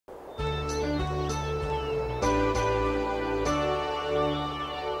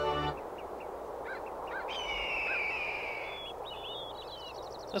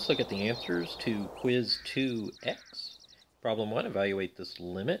Let's look at the answers to quiz 2x. Problem 1, evaluate this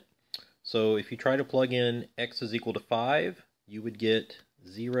limit. So if you try to plug in x is equal to 5, you would get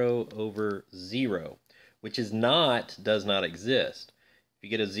 0 over 0, which does not exist. If you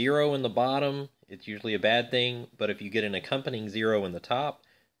get a 0 in the bottom, it's usually a bad thing, but if you get an accompanying 0 in the top,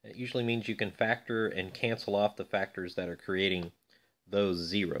 it usually means you can factor and cancel off the factors that are creating those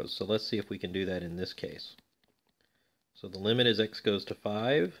zeros. So let's see if we can do that in this case. So the limit is x goes to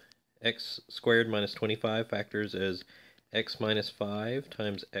 5. X squared minus 25 factors as x minus 5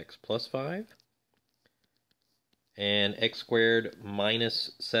 times x plus 5. And x squared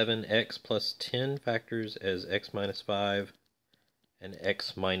minus 7x plus 10 factors as x minus 5 and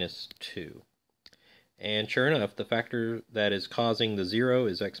x minus 2. And sure enough, the factor that is causing the 0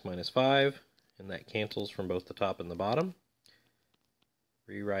 is x minus 5, and that cancels from both the top and the bottom.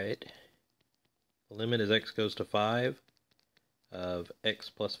 Rewrite. The limit is x goes to 5 of x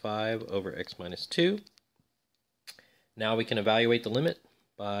plus 5 over x minus 2. Now we can evaluate the limit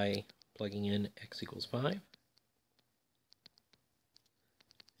by plugging in x equals 5.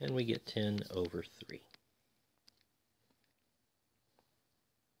 And we get 10 over 3.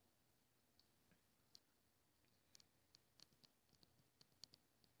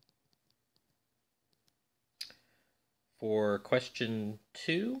 For question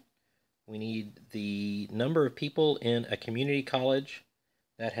 2, we need the number of people in a community college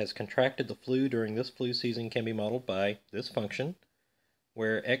that has contracted the flu during this flu season can be modeled by this function,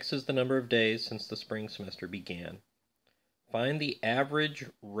 where x is the number of days since the spring semester began. Find the average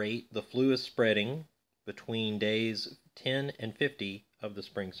rate the flu is spreading between days 10 and 50 of the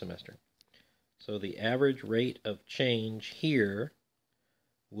spring semester. So the average rate of change here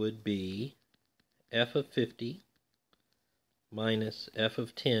would be f of 50 minus f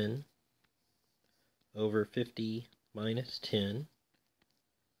of 10 over 50 minus 10.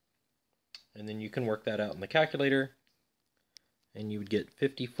 And then you can work that out in the calculator, and you would get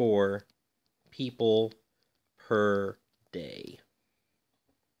 54 people per day.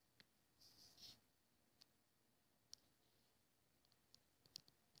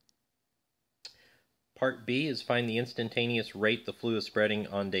 Part B is find the instantaneous rate the flu is spreading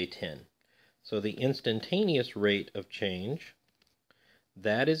on day 10. So the instantaneous rate of change,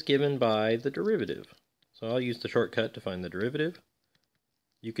 that is given by the derivative. So I'll use the shortcut to find the derivative.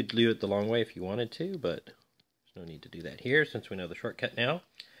 You could do it the long way if you wanted to, but there's no need to do that here since we know the shortcut now.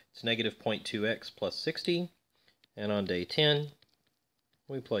 It's negative 0.2x plus 60. And on day 10,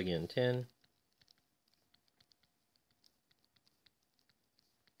 we plug in 10.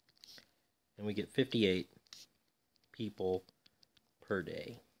 And we get 58 people per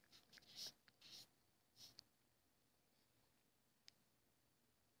day.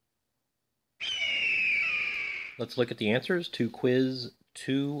 Let's look at the answers to quiz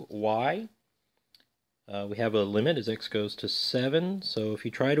 2y. We have a limit as x goes to 7. So if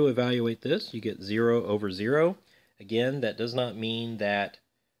you try to evaluate this, you get 0 over 0. Again, that does not mean that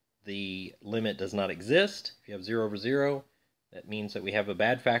the limit does not exist. If you have 0 over 0, that means that we have a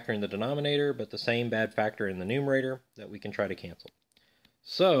bad factor in the denominator, but the same bad factor in the numerator that we can try to cancel.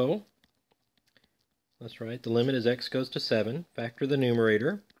 So let's write the limit as x goes to 7. Factor the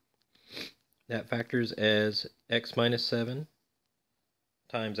numerator. That factors as x minus 7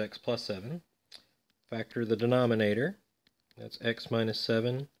 times x plus 7. Factor the denominator. That's x minus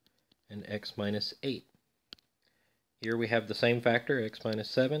 7 and x minus 8. Here we have the same factor, x minus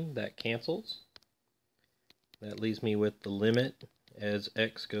 7. That cancels. That leaves me with the limit as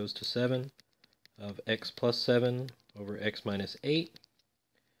x goes to 7 of x plus 7 over x minus 8.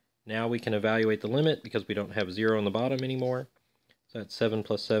 Now we can evaluate the limit because we don't have 0 on the bottom anymore. So that's 7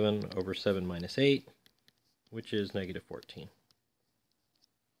 plus 7 over 7 minus 8, which is negative 14.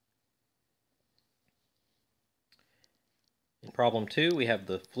 In problem 2, we have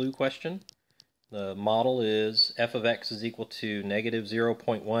the flu question. The model is f of x is equal to negative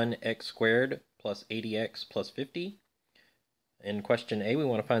 0.1 x squared plus 80x plus 50. In question A, we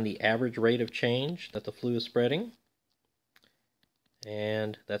want to find the average rate of change that the flu is spreading.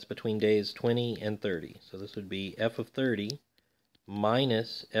 And that's between days 20 and 30. So this would be f of 30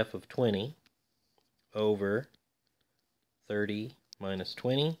 minus f of 20 over 30 minus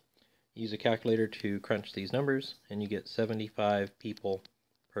 20. Use a calculator to crunch these numbers, and you get 75 people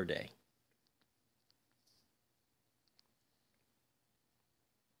per day.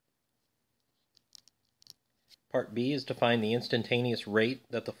 Part B is to find the instantaneous rate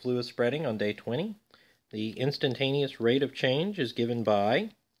that the flu is spreading on day 20. The instantaneous rate of change is given by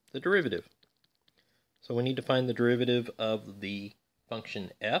the derivative. So we need to find the derivative of the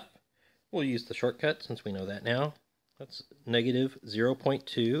function f. We'll use the shortcut since we know that now. That's negative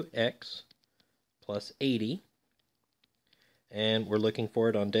 0.2x plus 80. And we're looking for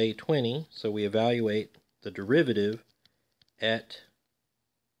it on day 20, so we evaluate the derivative at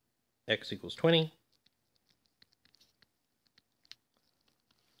x equals 20,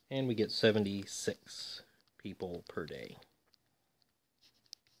 and we get 76 people per day.